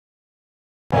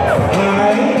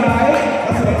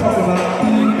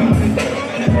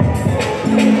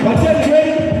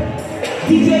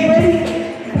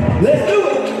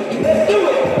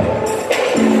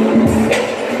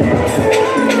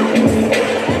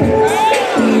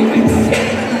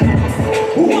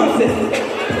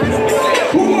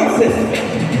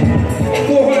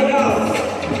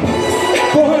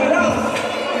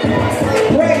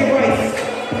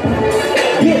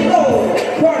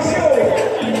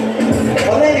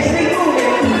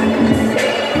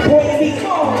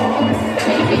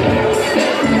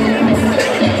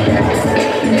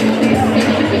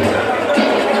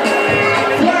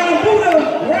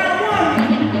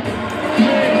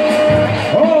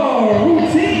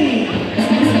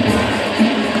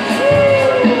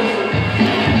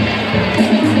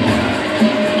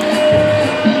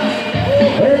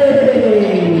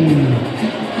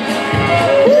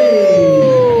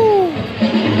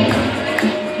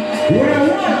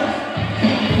Round one.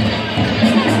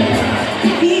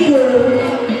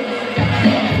 Eagle.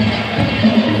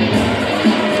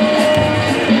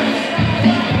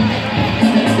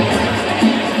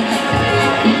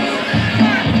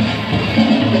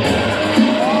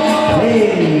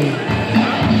 Hey.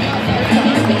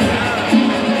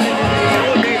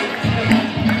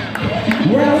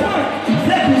 Round one.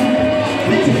 Zeku.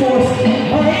 Picture Force.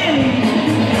 Miami.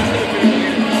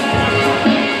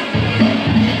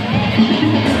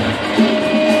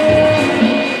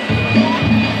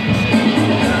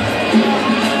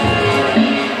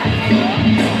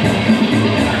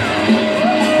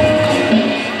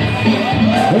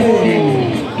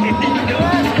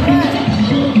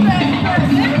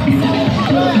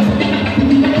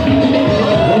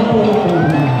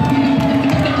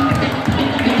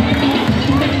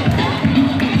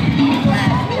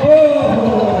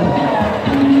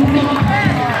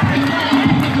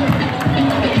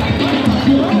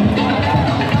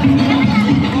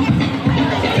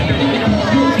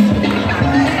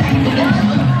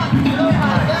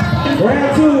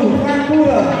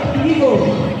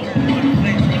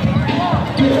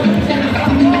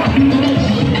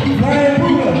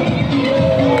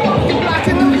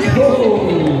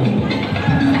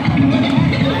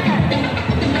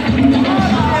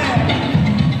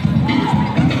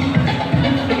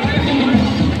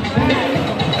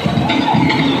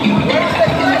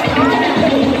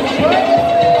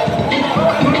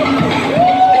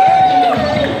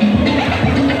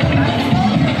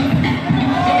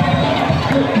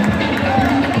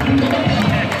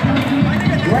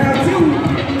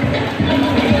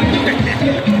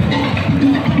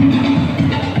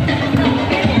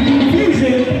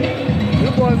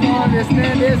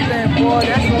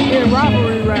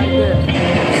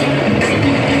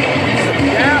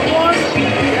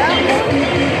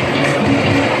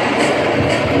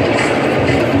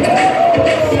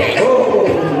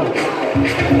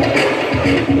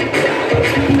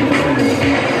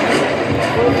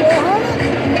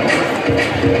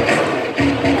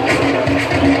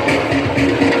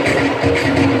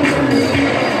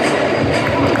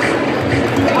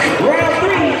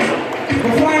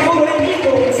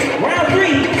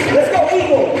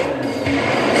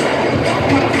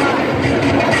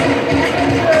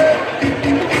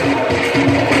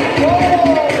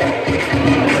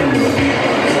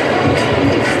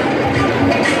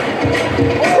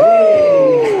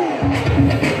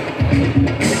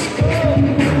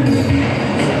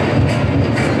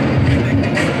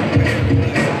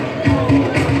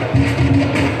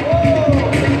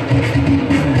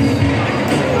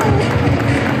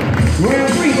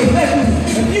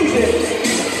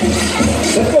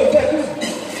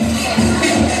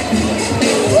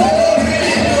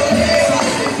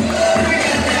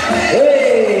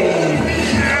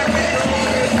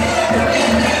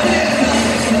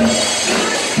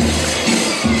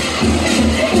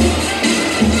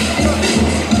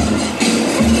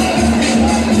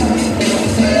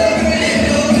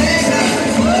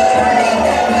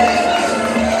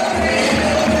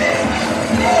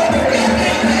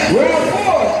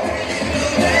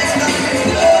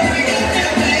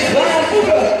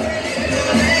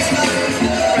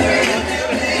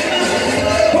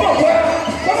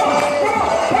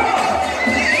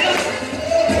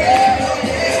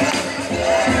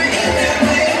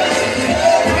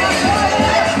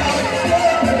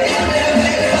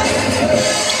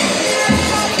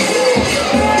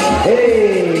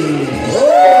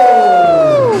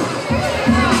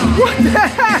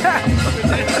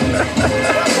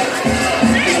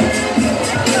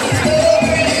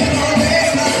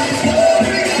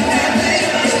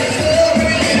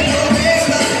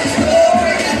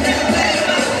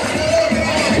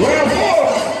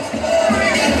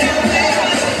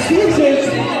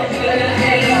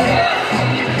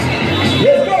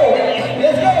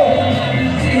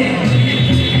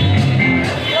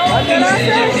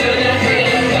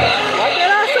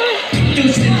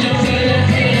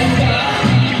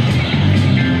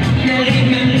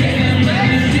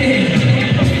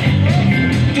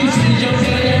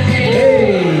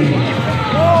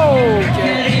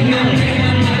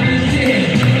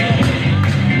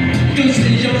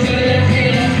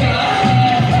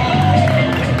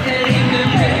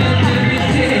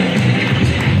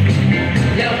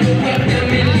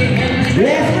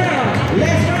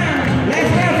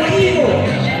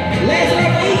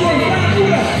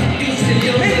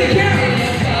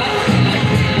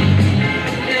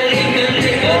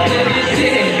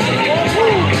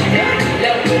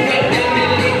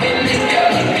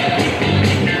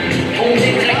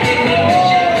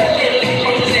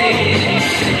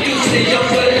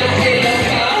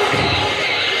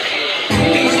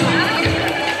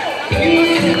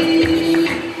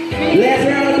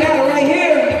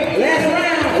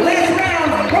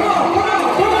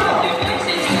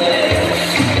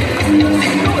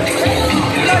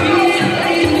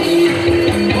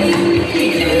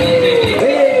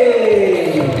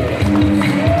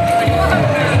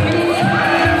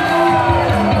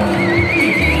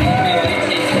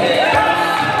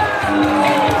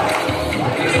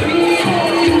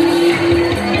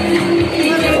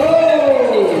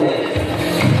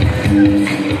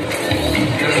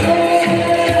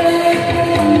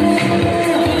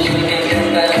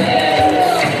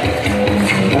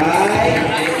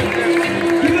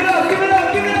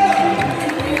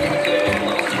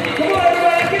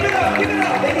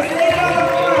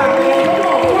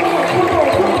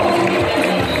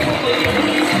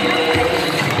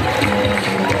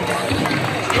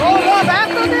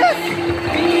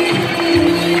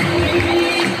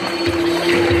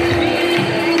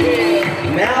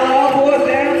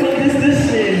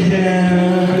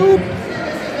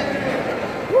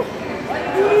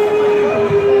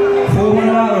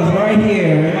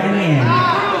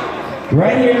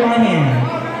 hand.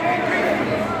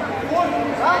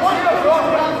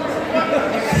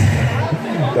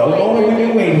 The moment we've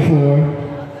been waiting for.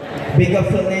 Big up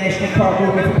to Lance and Carl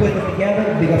for putting them together.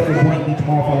 Big up to Blank Beach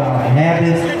Mall for allowing me to have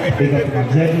this. Big up to my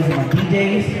judges and my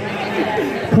DJs.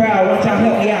 Crowd, why don't y'all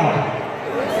help me out?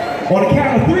 On the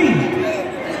count of 3.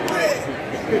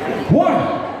 1,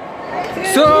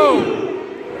 2,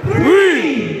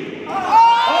 3. Oh!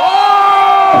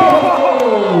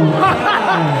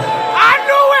 I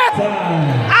knew it!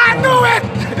 I knew it!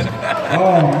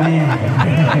 Oh man.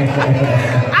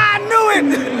 I knew it!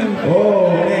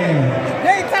 Oh man.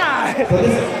 They tied. So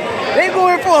this, They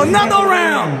going for another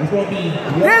round. It's gonna be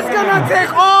This gonna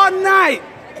take all night.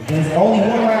 There's only 1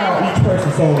 round each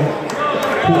person, so 1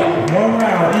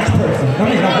 round each person. I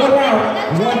mean, not 1 round,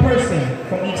 1 person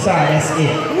from each side. That's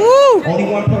it. Woo! Only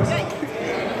 1 person.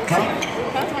 Huh?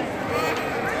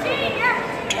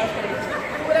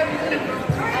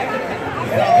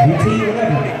 Routine,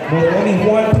 whatever. But only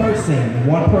 1 person.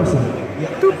 1 person.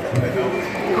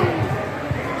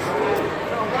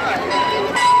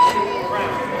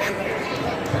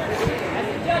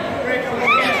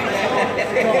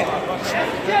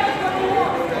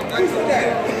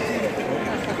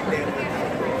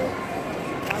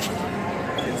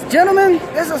 Gentlemen,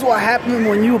 this is what happens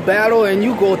when you battle and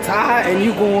you go tie and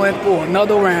you go in for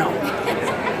another round.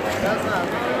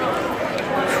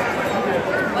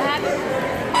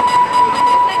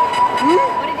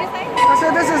 I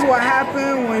said this is what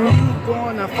happened when you go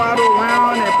in the final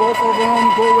round and both of them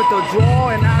go with the draw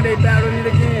and now they battling it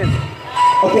again.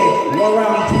 Okay, 1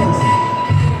 round each person.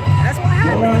 That's what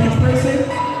happened. 1 round each person.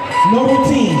 No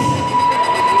routines.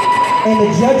 And the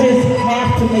judges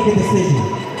have to make a decision.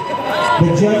 The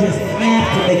judges have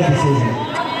to make a decision.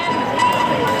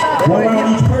 1 round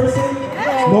each person.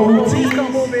 No routines.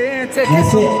 Come over here and take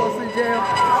That's this it. off in jail.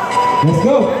 Let's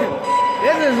go.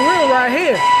 This is real right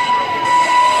here.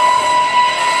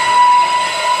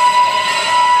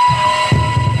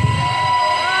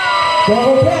 Don't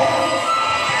go back.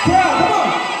 Crowd, come on.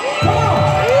 Come on.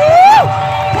 Woo!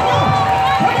 Come on. Come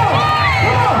on. Come on.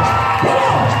 Come on. Come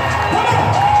on.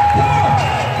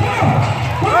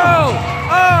 Come on.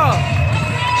 Come on.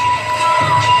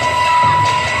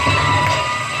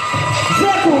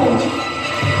 Zeku.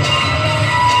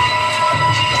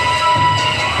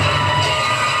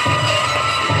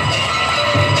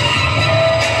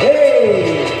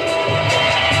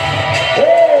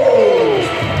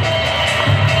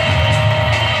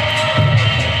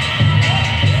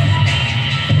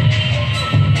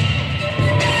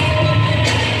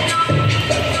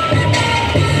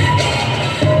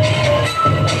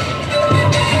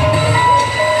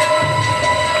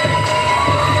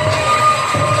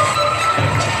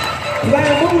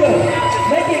 Buddah,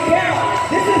 make it count.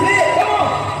 This is it. Come on.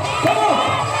 Come on.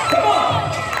 Come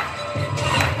on.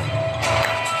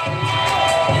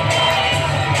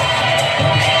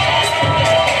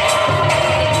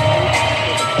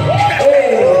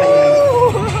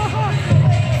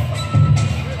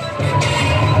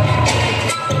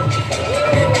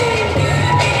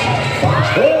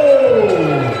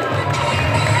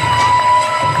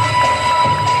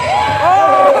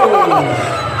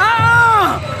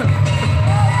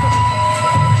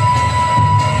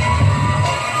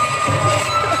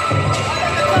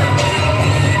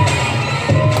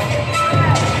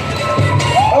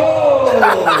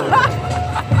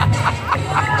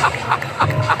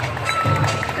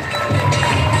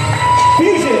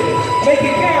 Fuzion, make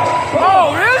it count. Come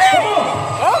on. Really? Come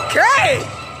on. Okay.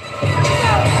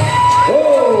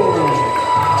 Oh.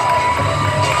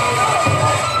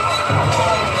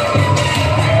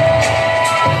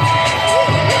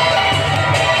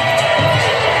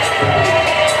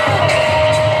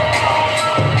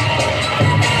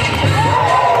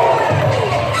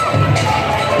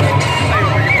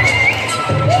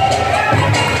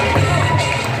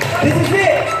 This is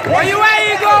it. Where you at,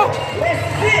 Eagle? This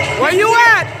is it. Where you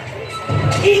at?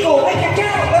 Eagle, make it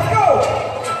count. Let's go.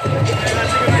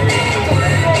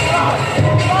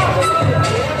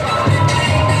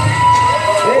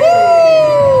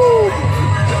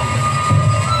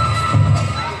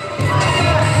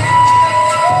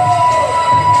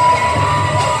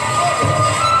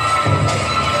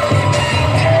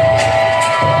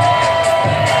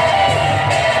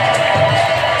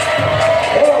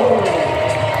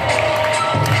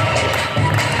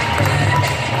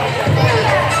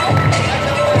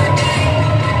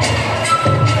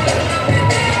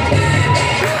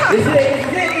 This is it. This is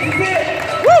it. This is it.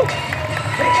 Woo!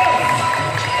 Here it goes.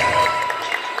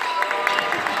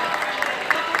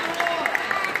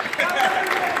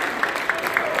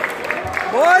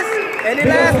 Boys, any Give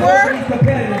it up last for word? these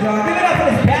competitors, y'all. Give it up for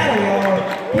this battle.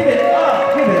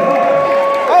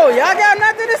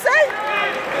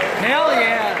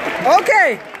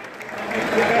 Okay.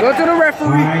 Go to the referee.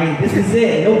 All right, this is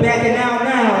it. No backing out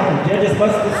now. The judges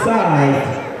must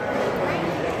decide.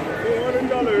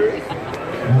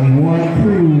 Only one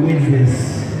crew wins this.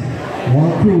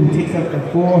 One crew takes up the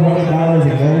 $400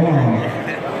 and go home.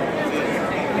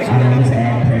 I know, just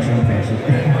add pressure.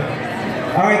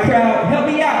 All right, crowd, help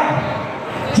me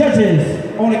out. Judges,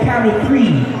 on the count of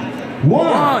 3.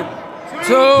 1,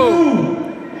 2,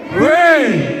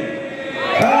 3.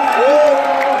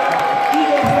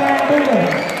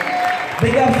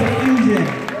 Big ups to Fuzion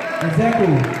and Zeku.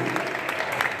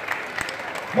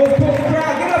 Most important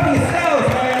crowd, give it up for yourselves,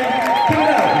 man. Give it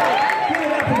up. Give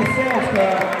it up for yourselves,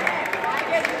 crowd.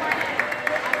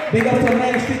 Big ups to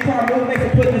Atlanta Streetcar Movement for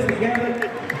putting this together.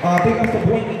 Big ups to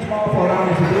Boy Beach Mall for allowing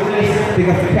us to do this. Big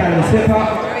ups to Catalyst Hip Hop.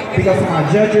 Big ups to my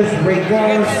judges, Ray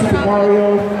Guns, Super Mario,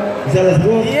 Zealous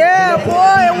Wolf. Yeah,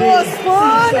 boy, it was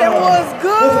fun. It was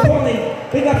good.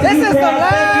 Big ups to this you, is the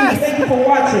last. Thank you for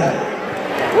watching.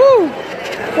 Woo.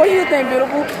 What do you think,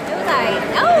 beautiful? It was like,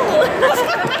 oh.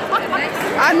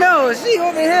 I know, she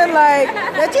over here like,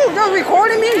 that you just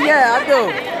recording me? Yeah, I do.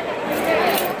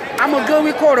 I'm a good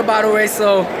recorder, by the way,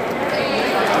 so.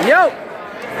 Yo.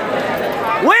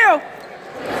 Will.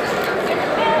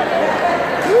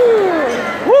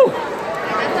 Woo.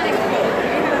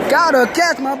 Gotta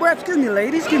catch my breath. Excuse me,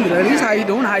 ladies. Excuse me, ladies. How you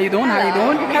doing? How you doing? How you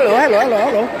doing? Hello, hello, hello,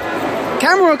 hello.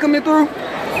 Camera coming through.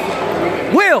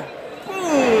 Will.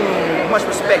 Much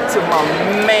respect to my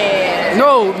man.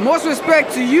 No, more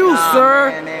respect to you,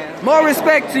 sir. Man. More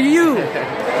respect to you.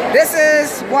 This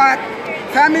is what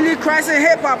Family Crisis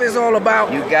Hip Hop is all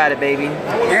about. You got it, baby.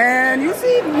 And you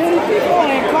see many people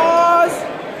in cars.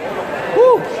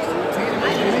 Woo.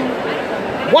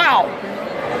 Wow.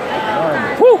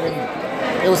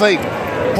 It was like